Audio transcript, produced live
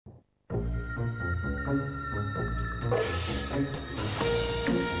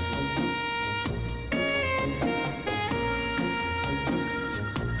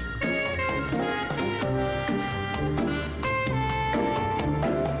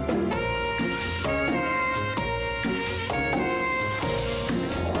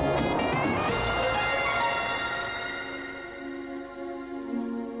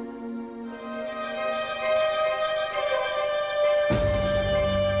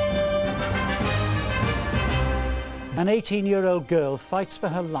An 18-year-old girl fights for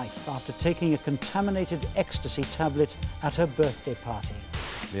her life after taking a contaminated ecstasy tablet at her birthday party.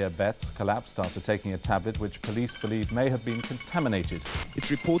 Leah Betts collapsed after taking a tablet which police believe may have been contaminated. It's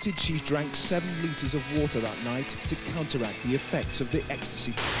reported she drank 7 litres of water that night to counteract the effects of the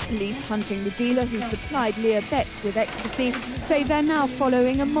ecstasy. Police hunting the dealer who supplied Leah Betts with ecstasy say they're now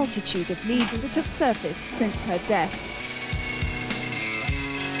following a multitude of leads that have surfaced since her death.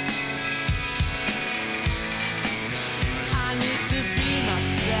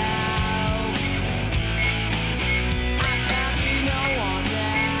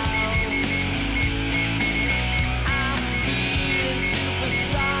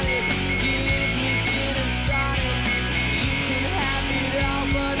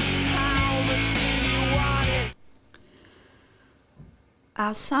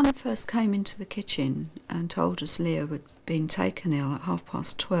 Our son first came into the kitchen and told us Leah had been taken ill at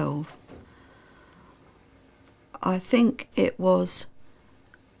 12:30. I think it was,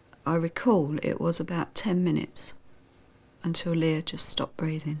 I recall, it was about 10 minutes until Leah just stopped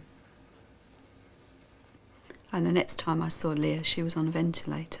breathing. And the next time I saw Leah, she was on a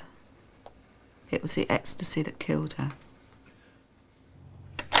ventilator. It was the ecstasy that killed her.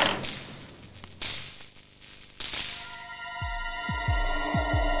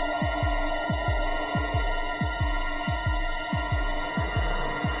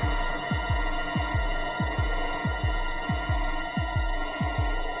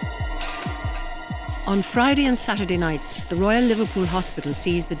 On Friday and Saturday nights, the Royal Liverpool Hospital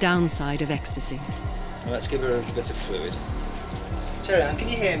sees the downside of ecstasy. Well, let's give her a little bit of fluid. Terry Ann, can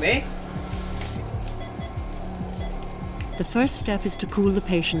you hear me? The first step is to cool the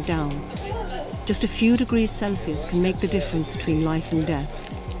patient down. Just a few degrees Celsius can make the difference between life and death.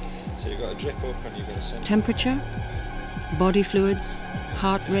 So you've got a drip up and you've got a sensor. Temperature, body fluids,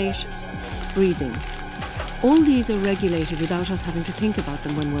 heart rate, breathing. All these are regulated without us having to think about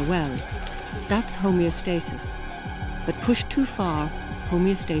them when we're well. That's homeostasis. But pushed too far,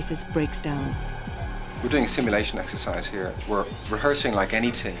 homeostasis breaks down. We're doing a simulation exercise here. We're rehearsing like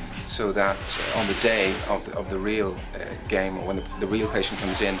any team so that on the day of the real game, or when the real patient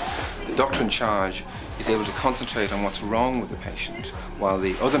comes in, the doctor in charge is able to concentrate on what's wrong with the patient, while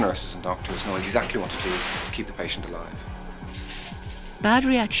the other nurses and doctors know exactly what to do to keep the patient alive. Bad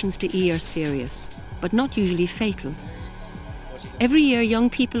reactions to E are serious, but not usually fatal. Every year,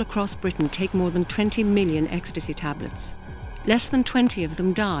 young people across Britain take more than 20 million ecstasy tablets. Less than 20 of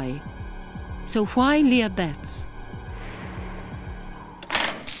them die. So why Leah Betts?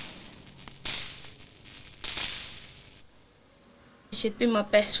 She'd been my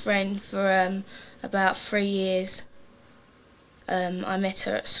best friend for about 3 years. I met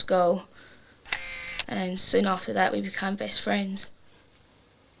her at school, and soon after that we became best friends.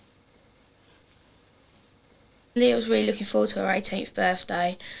 Leah was really looking forward to her 18th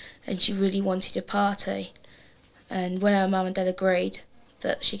birthday, and she really wanted a party. And when her mum and dad agreed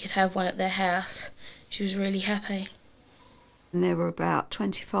that she could have one at their house, she was really happy. And there were about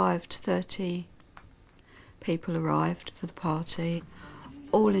 25 to 30 people arrived for the party,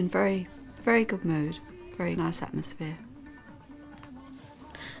 all in very, very good mood, very nice atmosphere.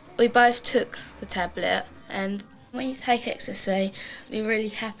 We both took the tablet, and when you take ecstasy, you're really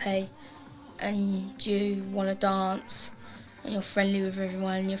happy and you want to dance and you're friendly with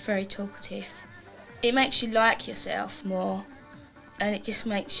everyone and you're very talkative. It makes you like yourself more, and it just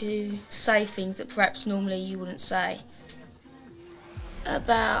makes you say things that perhaps normally you wouldn't say.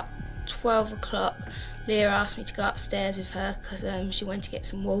 About 12 o'clock, Leah asked me to go upstairs with her because she went to get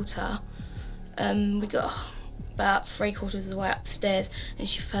some water. We got about 3/4 of the way up the stairs and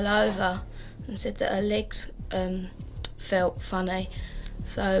she fell over and said that her legs felt funny.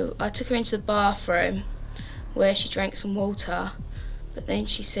 So I took her into the bathroom where she drank some water, but then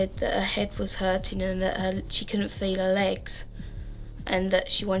she said that her head was hurting and that she couldn't feel her legs and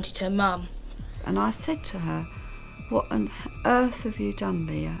that she wanted her mum. And I said to her, "What on earth have you done,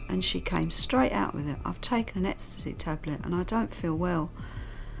 Leah?" And she came straight out with it. "I've taken an ecstasy tablet and I don't feel well."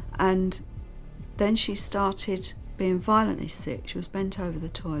 And then she started being violently sick. She was bent over the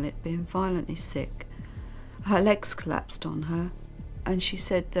toilet, being violently sick. Her legs collapsed on her, and she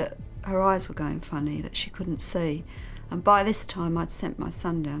said that her eyes were going funny, that she couldn't see. And by this time I'd sent my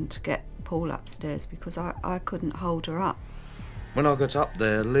son down to get Paul upstairs because I couldn't hold her up. When I got up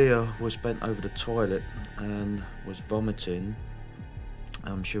there, Leah was bent over the toilet and was vomiting.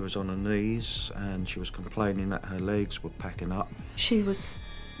 She was on her knees and she was complaining that her legs were packing up. She was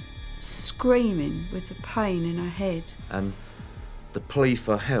screaming with the pain in her head. And the plea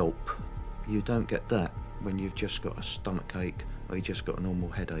for help, you don't get that when you've just got a stomach ache or you just got a normal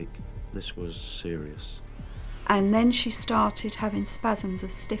headache. This was serious. And then she started having spasms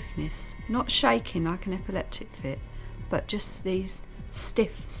of stiffness, not shaking like an epileptic fit, but just these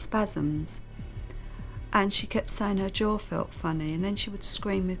stiff spasms. And she kept saying her jaw felt funny, and then she would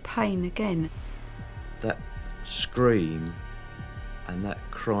scream with pain again. That scream and that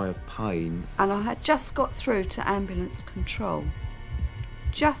cry of pain. And I had just got through to ambulance control,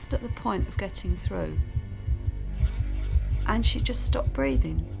 just at the point of getting through. And she just stopped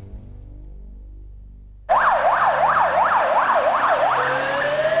breathing.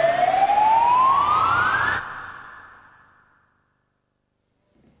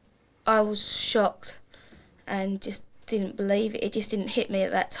 I was shocked and just didn't believe it. It just didn't hit me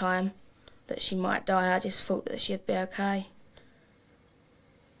at that time that she might die. I just thought that she'd be okay.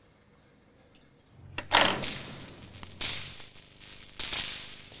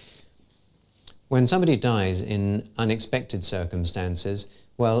 When somebody dies in unexpected circumstances,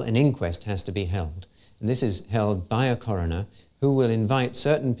 well, an inquest has to be held. And this is held by a coroner who will invite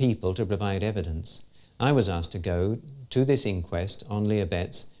certain people to provide evidence. I was asked to go to this inquest on Leah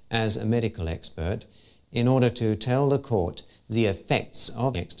Betts as a medical expert in order to tell the court the effects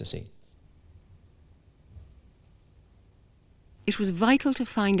of ecstasy. It was vital to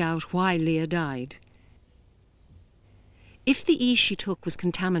find out why Leah died. If the E she took was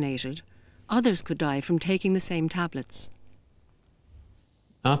contaminated, others could die from taking the same tablets.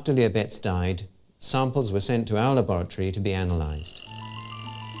 After Leah Betts died, samples were sent to our laboratory to be analysed.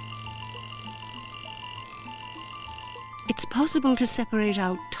 It's possible to separate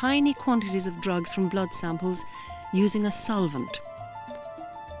out tiny quantities of drugs from blood samples using a solvent.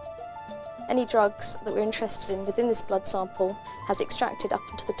 Any drugs that we're interested in within this blood sample has extracted up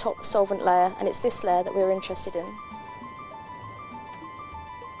into the top solvent layer, and it's this layer that we're interested in.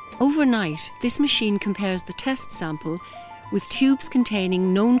 Overnight, this machine compares the test sample with tubes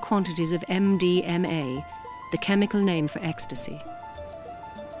containing known quantities of MDMA, the chemical name for ecstasy.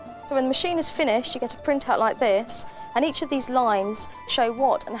 So when the machine is finished, you get a printout like this, and each of these lines show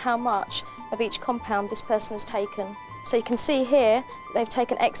what and how much of each compound this person has taken. So you can see here they've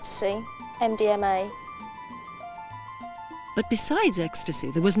taken ecstasy, MDMA. But besides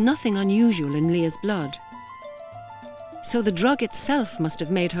ecstasy, there was nothing unusual in Leah's blood. So the drug itself must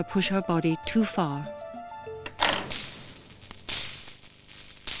have made her push her body too far.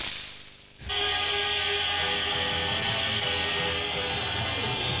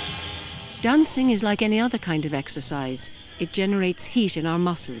 Dancing is like any other kind of exercise. It generates heat in our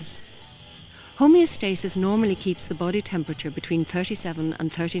muscles. Homeostasis normally keeps the body temperature between 37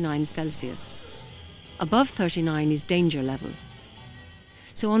 and 39 Celsius. Above 39 is danger level.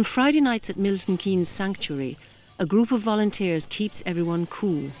 So on Friday nights at Milton Keynes Sanctuary, a group of volunteers keeps everyone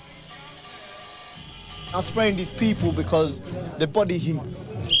cool. I'm spraying these people because their body heat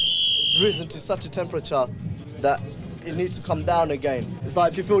has risen to such a temperature that it needs to come down again. It's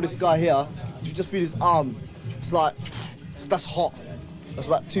like if you feel this guy here, if you just feel his arm, it's like, that's hot. That's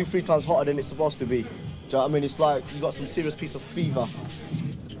about 2-3 times hotter than it's supposed to be. Do you know what I mean? It's like you've got some serious piece of fever.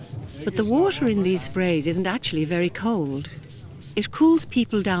 But the water in these sprays isn't actually very cold. It cools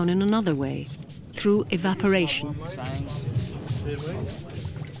people down in another way, through evaporation.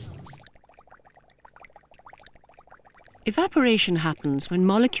 Evaporation happens when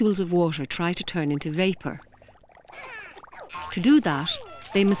molecules of water try to turn into vapour. To do that,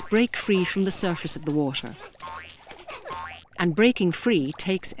 they must break free from the surface of the water. And breaking free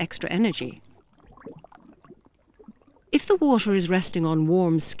takes extra energy. If the water is resting on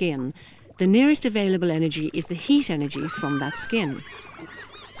warm skin, the nearest available energy is the heat energy from that skin.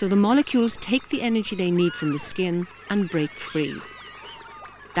 So the molecules take the energy they need from the skin and break free.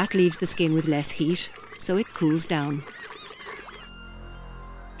 That leaves the skin with less heat, so it cools down.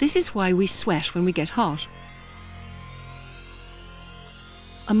 This is why we sweat when we get hot.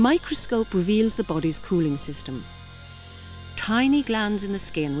 A microscope reveals the body's cooling system. Tiny glands in the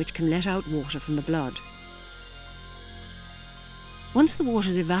skin which can let out water from the blood. Once the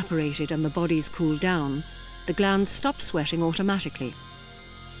water's evaporated and the body's cooled down, the glands stop sweating automatically.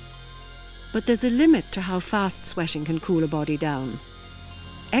 But there's a limit to how fast sweating can cool a body down.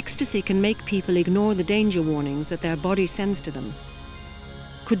 Ecstasy can make people ignore the danger warnings that their body sends to them.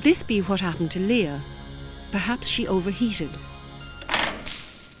 Could this be what happened to Leah? Perhaps she overheated.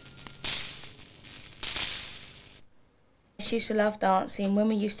 She used to love dancing. When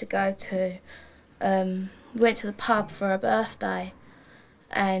we used to go to, we went to the pub for her birthday,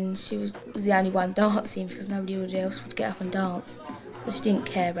 and she was the only one dancing because nobody else would get up and dance. So she didn't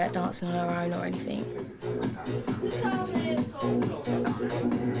care about dancing on her own or anything.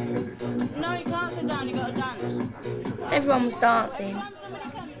 No, you can't sit down, you got to dance. Everyone was dancing,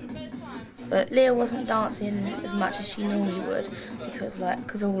 but Leah wasn't dancing as much as she normally would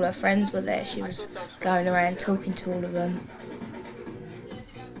because all her friends were there. She was going around talking to all of them.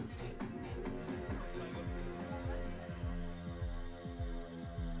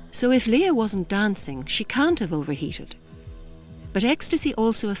 So if Leah wasn't dancing, she can't have overheated. But ecstasy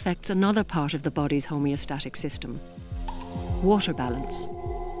also affects another part of the body's homeostatic system: water balance.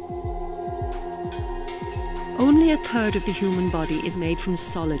 Only 1/3 of the human body is made from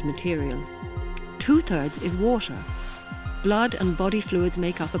solid material. 2/3 is water. Blood and body fluids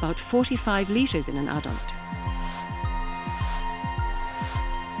make up about 45 litres in an adult.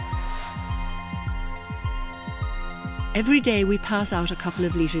 Every day we pass out a couple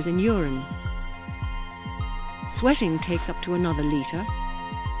of litres in urine. Sweating takes up to another litre,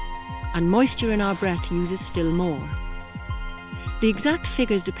 and moisture in our breath uses still more. The exact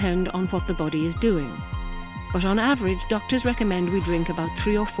figures depend on what the body is doing, but on average, doctors recommend we drink about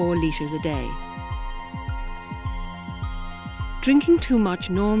 3 or 4 litres a day. Drinking too much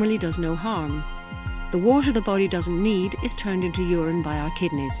normally does no harm. The water the body doesn't need is turned into urine by our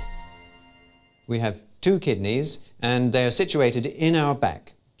kidneys. We have 2 kidneys, and they are situated in our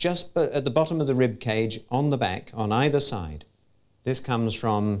back, just at the bottom of the rib cage, on the back, on either side. This comes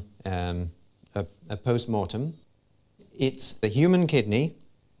from a post-mortem. It's the human kidney,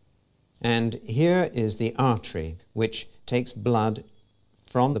 and here is the artery, which takes blood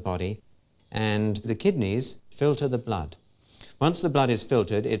from the body, and the kidneys filter the blood. Once the blood is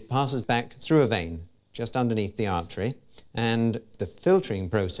filtered, it passes back through a vein, just underneath the artery, and the filtering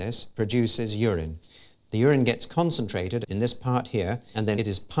process produces urine. The urine gets concentrated in this part here, and then it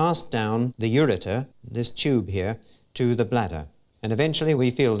is passed down the ureter, this tube here, to the bladder. And eventually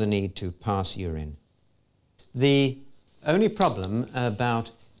we feel the need to pass urine. The only problem about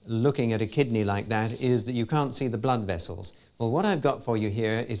looking at a kidney like that is that you can't see the blood vessels. Well, what I've got for you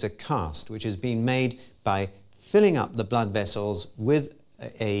here is a cast which has been made by filling up the blood vessels with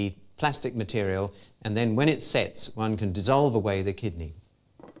a plastic material, and then when it sets, one can dissolve away the kidney.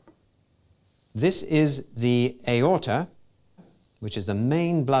 This is the aorta, which is the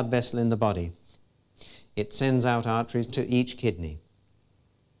main blood vessel in the body. It sends out arteries to each kidney.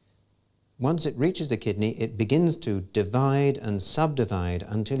 Once it reaches the kidney, it begins to divide and subdivide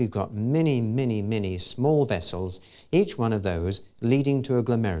until you've got many, many, many small vessels, each one of those leading to a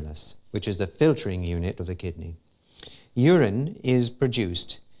glomerulus, which is the filtering unit of the kidney. Urine is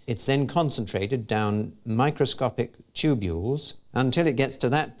produced. It's then concentrated down microscopic tubules until it gets to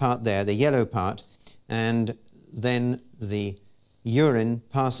that part there, the yellow part, and then the urine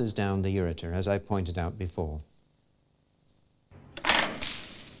passes down the ureter, as I pointed out before.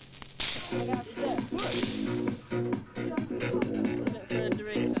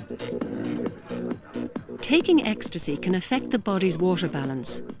 Taking ecstasy can affect the body's water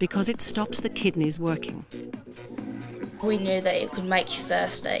balance because it stops the kidneys working. We knew that it could make you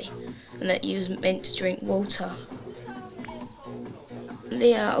thirsty and that you was meant to drink water.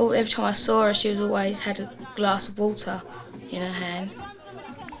 Leah, every time I saw her, she was always had a glass of water in her hand.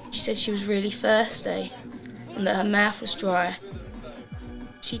 She said she was really thirsty and that her mouth was dry.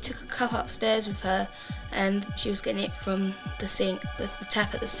 She took a cup upstairs with her and she was getting it from the sink, the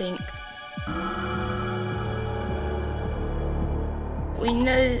tap at the sink. We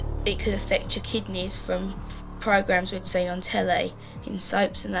knew it could affect your kidneys from programmes we'd seen on telly, in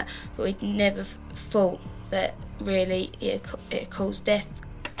soaps and that, but we'd never thought that really it caused death.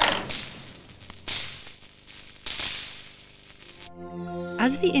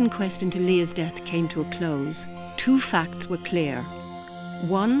 As the inquest into Leah's death came to a close, 2 facts were clear.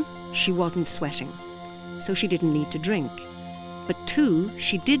 1, she wasn't sweating, so she didn't need to drink. But 2,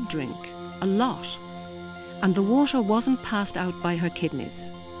 she did drink, a lot. And the water wasn't passed out by her kidneys.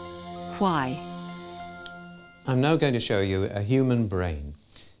 Why? I'm now going to show you a human brain.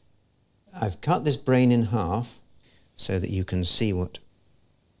 I've cut this brain in half so that you can see what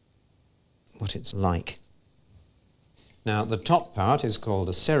it's like. Now, the top part is called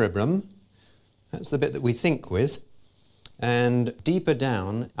the cerebrum. That's the bit that we think with. And deeper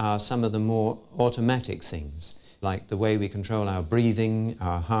down are some of the more automatic things, like the way we control our breathing,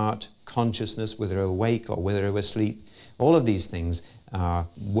 our heart, consciousness, whether we're awake or whether we're asleep. All of these things are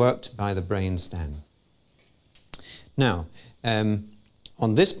worked by the brain stem. Now,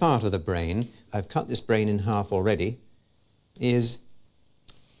 on this part of the brain, I've cut this brain in half already, this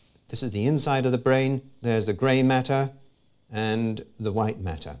is the inside of the brain, there's the grey matter and the white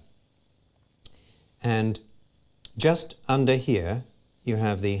matter. And just under here, you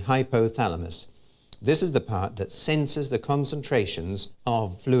have the hypothalamus. This is the part that senses the concentrations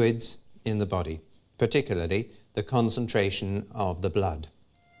of fluids in the body, particularly the concentration of the blood.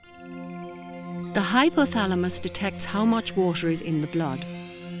 The hypothalamus detects how much water is in the blood.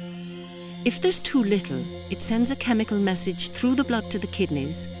 If there's too little, it sends a chemical message through the blood to the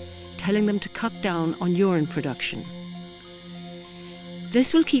kidneys, telling them to cut down on urine production.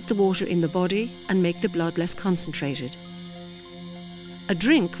 This will keep the water in the body and make the blood less concentrated. A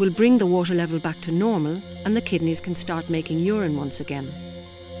drink will bring the water level back to normal and the kidneys can start making urine once again.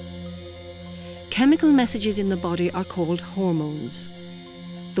 Chemical messages in the body are called hormones.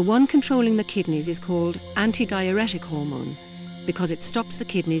 The one controlling the kidneys is called antidiuretic hormone because it stops the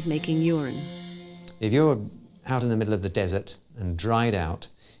kidneys making urine. If you're out in the middle of the desert and dried out,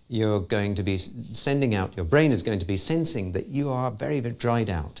 you're going to be sending out, your brain is going to be sensing that you are very, very dried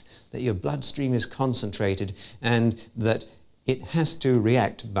out, that your bloodstream is concentrated and that it has to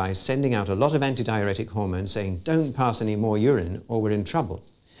react by sending out a lot of antidiuretic hormone saying, don't pass any more urine or we're in trouble.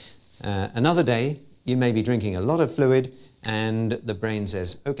 Another day, you may be drinking a lot of fluid and the brain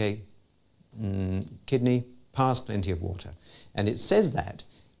says, okay, kidney, pass plenty of water. And it says that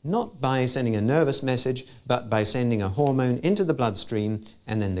not by sending a nervous message, but by sending a hormone into the bloodstream,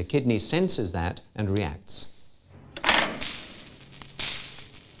 and then the kidney senses that and reacts.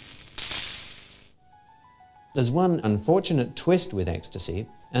 There's one unfortunate twist with ecstasy,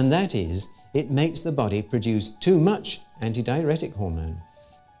 and that is it makes the body produce too much antidiuretic hormone.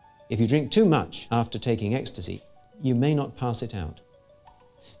 If you drink too much after taking ecstasy, you may not pass it out.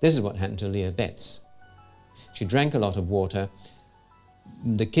 This is what happened to Leah Betts. She drank a lot of water.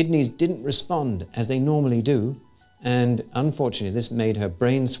 The kidneys didn't respond as they normally do, and unfortunately this made her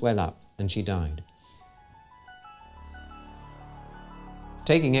brain swell up and she died.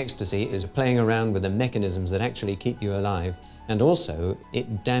 Taking ecstasy is playing around with the mechanisms that actually keep you alive, and also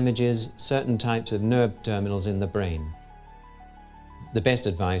it damages certain types of nerve terminals in the brain. The best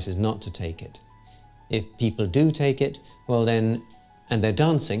advice is not to take it. If people do take it, well then, and they're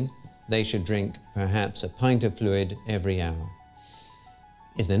dancing, they should drink perhaps a pint of fluid every hour.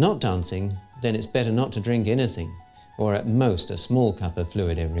 If they're not dancing, then it's better not to drink anything, or at most a small cup of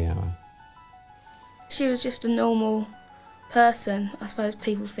fluid every hour. She was just a normal person. I suppose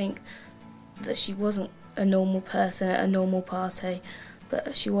people think that she wasn't a normal person at a normal party,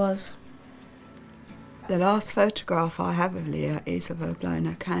 but she was. The last photograph I have of Leah is of her blowing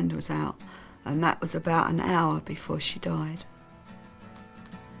her candles out, and that was about an hour before she died.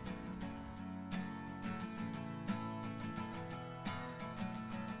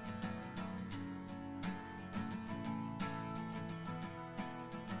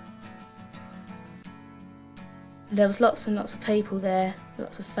 There was lots and lots of people there,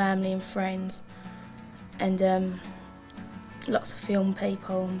 lots of family and friends, and lots of film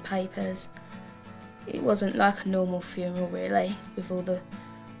people and papers. It wasn't like a normal funeral really, with all the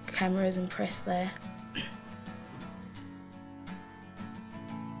cameras and press there.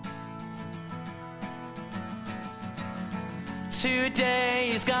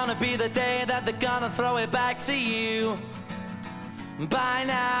 Today is gonna be the day that they're gonna throw it back to you. By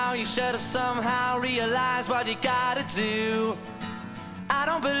now you should have somehow realized what you gotta do. I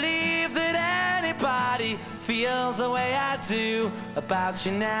don't believe that anybody feels the way I do about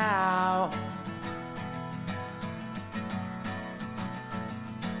you now.